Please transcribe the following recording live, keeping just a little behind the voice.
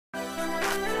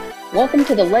Welcome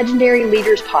to the Legendary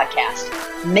Leaders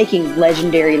Podcast, Making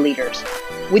Legendary Leaders,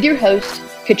 with your host,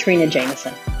 Katrina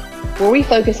Jameson, where we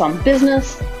focus on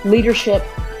business, leadership,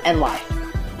 and life.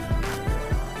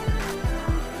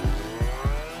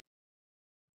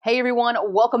 Hey everyone,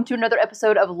 welcome to another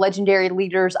episode of Legendary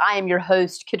Leaders. I am your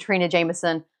host, Katrina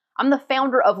Jameson. I'm the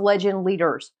founder of Legend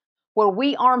Leaders, where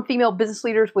we arm female business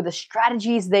leaders with the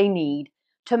strategies they need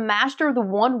to master the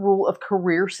one rule of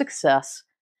career success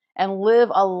and live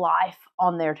a life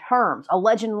on their terms, a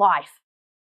legend life.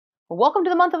 Well, welcome to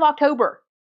the month of October.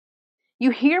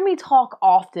 You hear me talk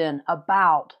often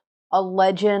about a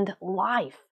legend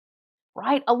life,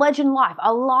 right? A legend life,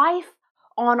 a life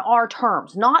on our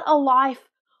terms, not a life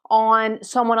on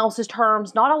someone else's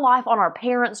terms, not a life on our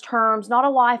parents' terms, not a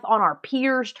life on our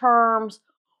peers' terms,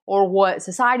 or what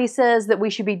society says that we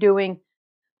should be doing,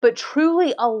 but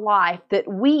truly a life that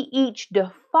we each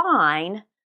define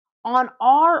on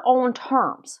our own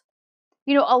terms.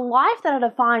 You know, a life that I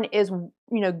define as,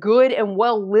 good and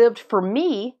well lived for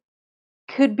me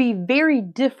could be very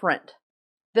different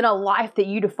than a life that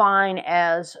you define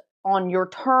as on your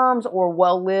terms or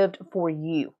well lived for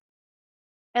you.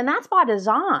 And that's by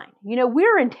design. You know,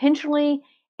 we're intentionally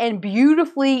and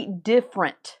beautifully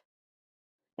different.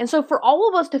 And so for all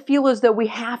of us to feel as though we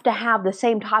have to have the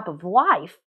same type of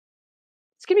life,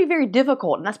 it's going to be very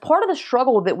difficult. And that's part of the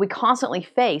struggle that we constantly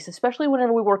face, especially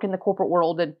whenever we work in the corporate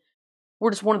world and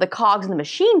we're just one of the cogs in the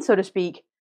machine, so to speak.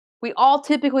 We all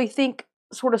typically think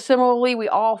sort of similarly. We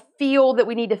all feel that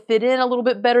we need to fit in a little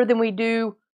bit better than we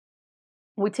do.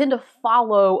 We tend to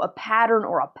follow a pattern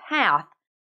or a path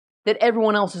that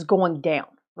everyone else is going down,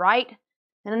 right?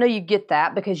 And I know you get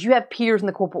that because you have peers in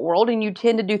the corporate world and you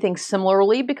tend to do things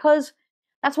similarly because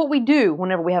that's what we do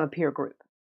whenever we have a peer group.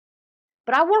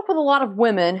 But I work with a lot of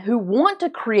women who want to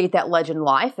create that legend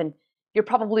life, and you're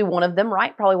probably one of them,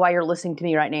 right? Probably why you're listening to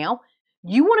me right now.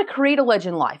 You want to create a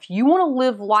legend life. You want to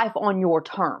live life on your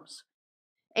terms.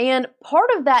 And part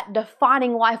of that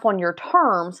defining life on your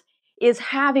terms is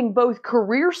having both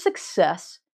career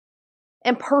success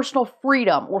and personal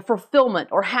freedom or fulfillment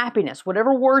or happiness,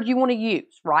 whatever word you want to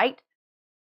use, right?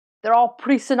 They're all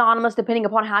pretty synonymous depending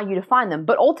upon how you define them.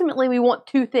 But ultimately, we want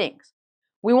two things.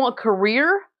 We want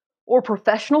career or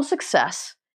professional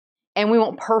success, and we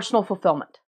want personal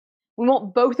fulfillment. We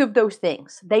want both of those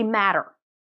things. They matter.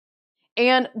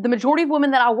 And the majority of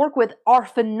women that I work with are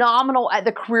phenomenal at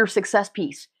the career success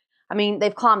piece. I mean,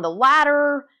 they've climbed the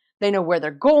ladder, they know where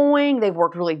they're going, they've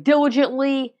worked really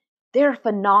diligently. They're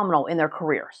phenomenal in their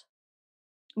careers.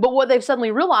 But what they've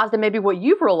suddenly realized, and maybe what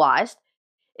you've realized,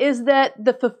 is that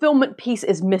the fulfillment piece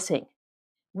is missing.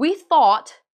 We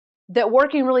thought that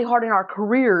working really hard in our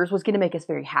careers was going to make us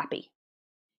very happy.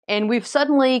 And we've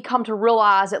suddenly come to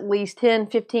realize at least 10,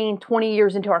 15, 20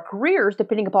 years into our careers,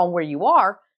 depending upon where you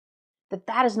are, that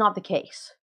that is not the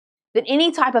case. That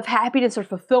any type of happiness or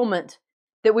fulfillment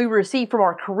that we receive from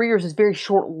our careers is very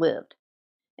short-lived.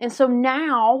 And so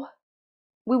now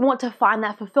we want to find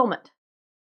that fulfillment.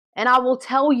 And I will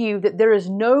tell you that there is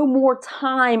no more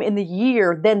time in the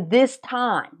year than this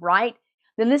time, right?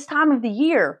 Than this time of the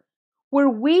year where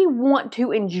we want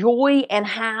to enjoy and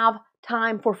have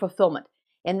time for fulfillment.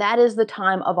 And that is the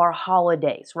time of our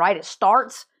holidays, right? It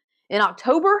starts in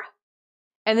October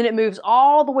and then it moves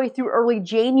all the way through early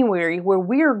January where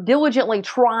we're diligently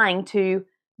trying to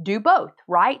do both,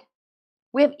 right?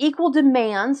 We have equal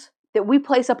demands that we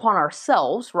place upon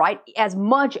ourselves, right? As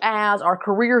much as our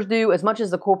careers do, as much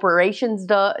as the corporations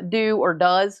do or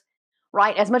does,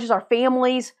 right? As much as our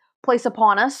families place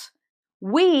upon us,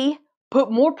 we put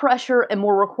more pressure and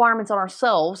more requirements on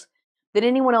ourselves than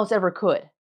anyone else ever could.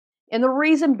 And the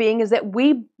reason being is that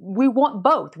we want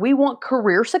both. We want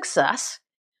career success.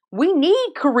 We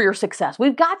need career success.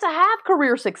 We've got to have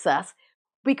career success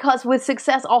because with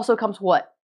success also comes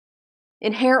what?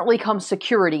 Inherently comes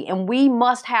security. And we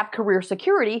must have career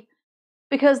security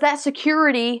because that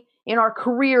security in our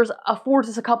careers affords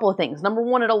us a couple of things. Number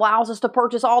one, it allows us to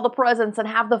purchase all the presents and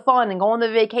have the fun and go on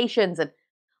the vacations and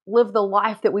live the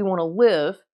life that we want to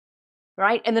live,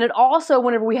 right? And then it also,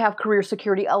 whenever we have career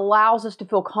security, allows us to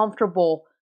feel comfortable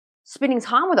spending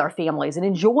time with our families and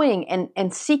enjoying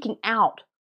and seeking out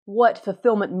what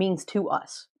fulfillment means to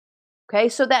us. Okay,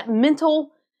 so that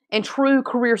mental and true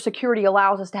career security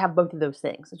allows us to have both of those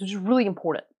things, which is really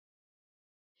important.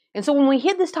 And so when we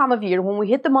hit this time of year, when we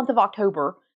hit the month of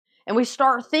October, and we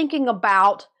start thinking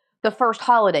about the first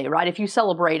holiday, right? If you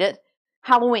celebrate it,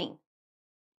 Halloween.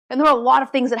 And there are a lot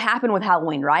of things that happen with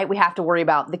Halloween, right? We have to worry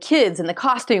about the kids and the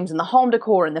costumes and the home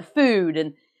decor and the food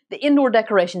and the indoor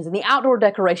decorations and the outdoor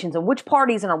decorations and which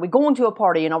parties and are we going to a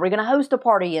party and are we going to host a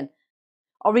party and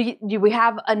Do we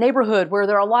have a neighborhood where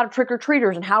there are a lot of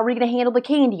trick-or-treaters, and how are we going to handle the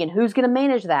candy, and who's going to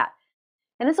manage that?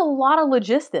 And it's a lot of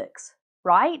logistics,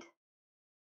 right?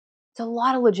 It's a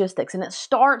lot of logistics, and it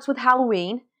starts with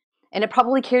Halloween, and it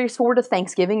probably carries forward to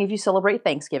Thanksgiving if you celebrate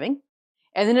Thanksgiving.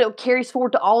 And then it carries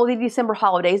forward to all of the December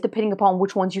holidays, depending upon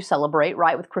which ones you celebrate,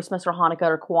 right? With Christmas or Hanukkah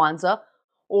or Kwanzaa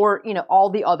or, all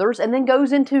the others. And then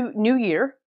goes into New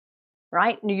Year,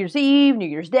 right? New Year's Eve, New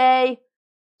Year's Day.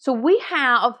 So we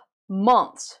have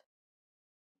months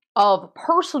of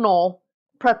personal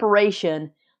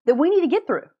preparation that we need to get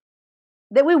through,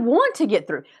 that we want to get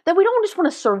through, that we don't just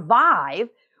want to survive,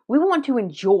 we want to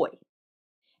enjoy.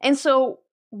 And so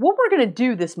what we're going to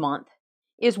do this month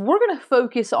is we're going to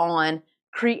focus on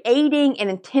creating and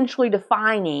intentionally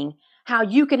defining how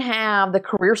you can have the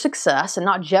career success and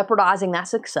not jeopardizing that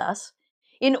success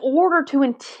in order to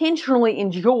intentionally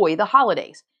enjoy the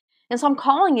holidays. And so I'm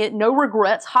calling it No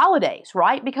Regrets Holidays,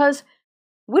 right? Because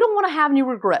we don't want to have any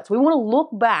regrets. We want to look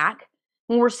back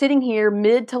when we're sitting here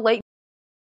mid to late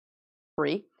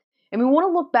and we want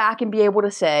to look back and be able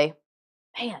to say,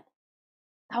 man,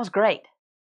 that was great.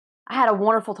 I had a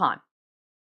wonderful time.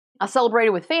 I celebrated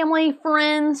with family,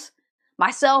 friends,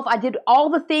 myself. I did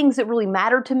all the things that really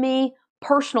mattered to me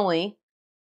personally,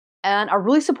 and I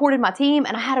really supported my team,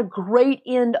 and I had a great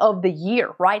end of the year,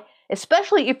 right?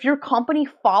 Especially if your company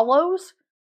follows,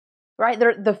 right?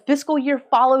 The fiscal year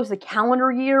follows the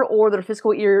calendar year, or their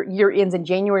fiscal year ends in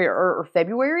January or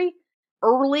February,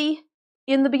 early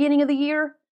in the beginning of the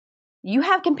year. You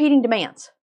have competing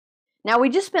demands. Now, we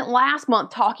just spent last month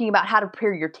talking about how to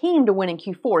prepare your team to win in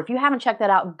Q4. If you haven't checked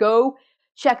that out, go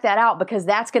check that out, because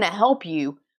that's going to help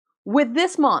you with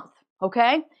this month,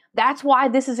 okay? That's why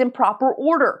this is in proper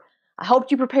order. I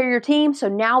helped you prepare your team, so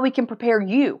now we can prepare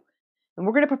you. And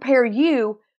we're going to prepare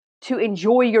you to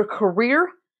enjoy your career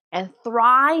and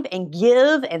thrive and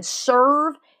give and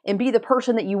serve and be the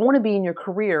person that you want to be in your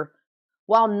career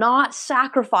while not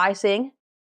sacrificing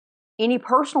any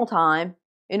personal time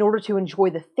in order to enjoy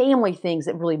the family things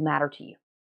that really matter to you,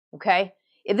 okay?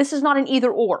 This is not an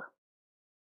either or.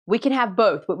 We can have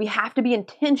both, but we have to be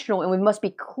intentional and we must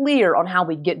be clear on how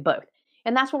we get both.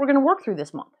 And that's what we're going to work through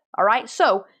this month, all right?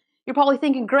 So you're probably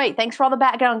thinking, great, thanks for all the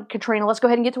background, Katrina. Let's go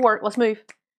ahead and get to work. Let's move,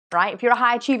 right? If you're a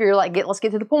high achiever, you're like, let's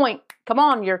get to the point. Come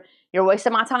on, you're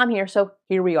wasting my time here. So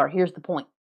here we are. Here's the point.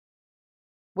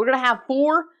 We're going to have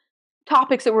 4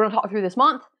 topics that we're going to talk through this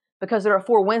month because there are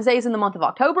 4 Wednesdays in the month of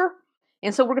October.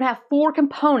 And so we're going to have 4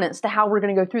 components to how we're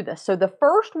going to go through this. So the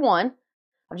first one,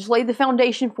 I've just laid the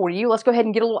foundation for you. Let's go ahead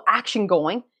and get a little action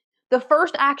going. The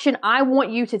first action I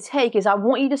want you to take is I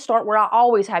want you to start where I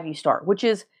always have you start, which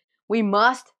is we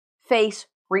must face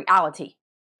reality.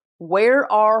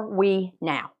 Where are we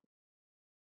now?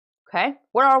 Okay,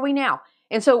 where are we now?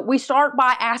 And so we start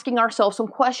by asking ourselves some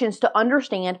questions to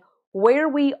understand where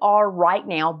we are right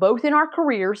now, both in our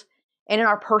careers and in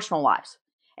our personal lives.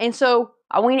 And so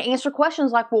I want you to answer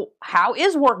questions like, well, how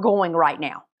is work going right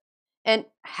now? And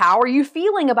how are you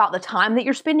feeling about the time that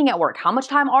you're spending at work? How much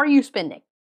time are you spending?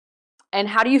 And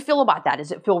how do you feel about that?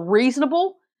 Does it feel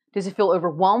reasonable? Does it feel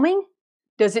overwhelming?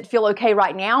 Does it feel okay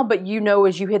right now, but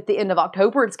as you hit the end of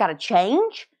October, it's got to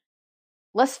change?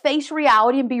 Let's face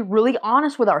reality and be really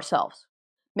honest with ourselves.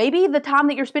 Maybe the time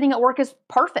that you're spending at work is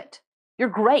perfect. You're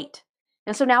great.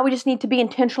 And so now we just need to be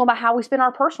intentional about how we spend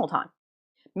our personal time.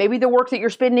 Maybe the work that you're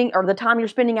spending, or the time you're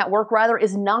spending at work rather,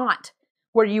 is not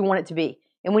where you want it to be.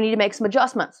 And we need to make some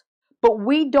adjustments. But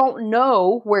we don't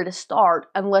know where to start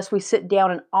unless we sit down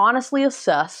and honestly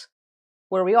assess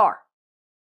where we are.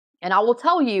 And I will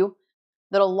tell you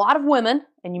that a lot of women,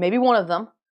 and you may be one of them,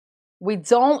 we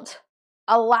don't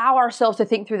allow ourselves to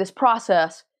think through this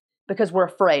process because we're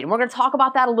afraid. And we're going to talk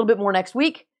about that a little bit more next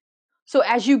week. So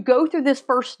as you go through this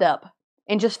first step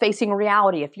in just facing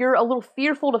reality, if you're a little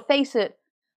fearful to face it,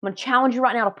 I'm going to challenge you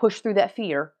right now to push through that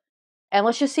fear. And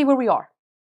let's just see where we are.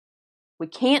 We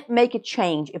can't make a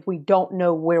change if we don't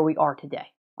know where we are today.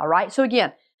 All right? So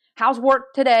again, how's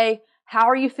work today? How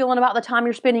are you feeling about the time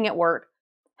you're spending at work?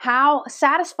 How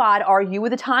satisfied are you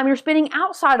with the time you're spending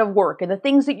outside of work and the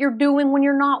things that you're doing when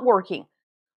you're not working?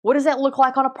 What does that look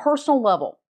like on a personal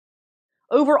level?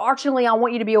 Overarchingly, I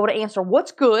want you to be able to answer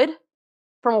what's good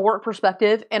from a work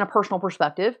perspective and a personal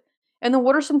perspective, and then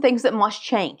what are some things that must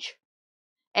change?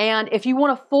 And if you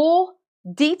want a full,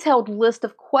 detailed list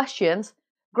of questions,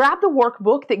 grab the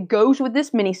workbook that goes with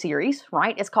this mini-series,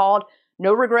 right? It's called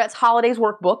No Regrets Holidays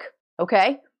Workbook,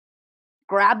 okay?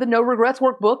 Grab the No Regrets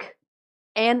Workbook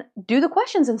and do the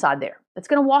questions inside there. It's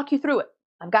going to walk you through it.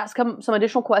 I've got some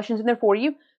additional questions in there for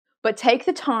you, but take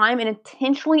the time and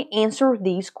intentionally answer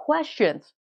these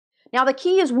questions. Now, the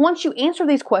key is once you answer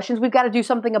these questions, we've got to do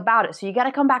something about it. So you got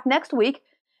to come back next week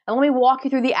and let me walk you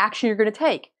through the action you're going to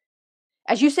take.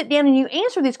 As you sit down and you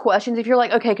answer these questions, if you're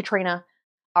like, okay, Katrina,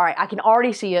 all right, I can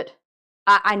already see it.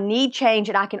 I need change,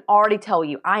 and I can already tell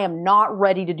you I am not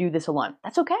ready to do this alone.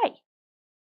 That's okay.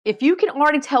 If you can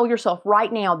already tell yourself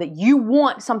right now that you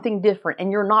want something different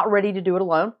and you're not ready to do it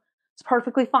alone, it's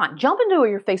perfectly fine. Jump into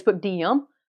your Facebook DM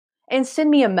and send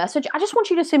me a message. I just want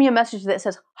you to send me a message that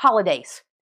says holidays.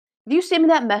 If you send me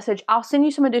that message, I'll send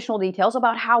you some additional details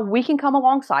about how we can come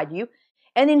alongside you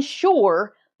and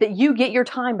ensure that you get your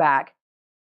time back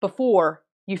before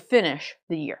you finish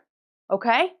the year.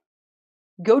 Okay?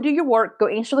 Go do your work, go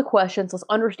answer the questions, let's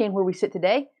understand where we sit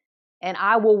today, and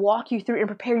I will walk you through and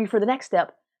prepare you for the next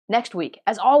step next week.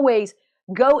 As always,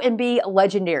 go and be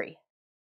legendary.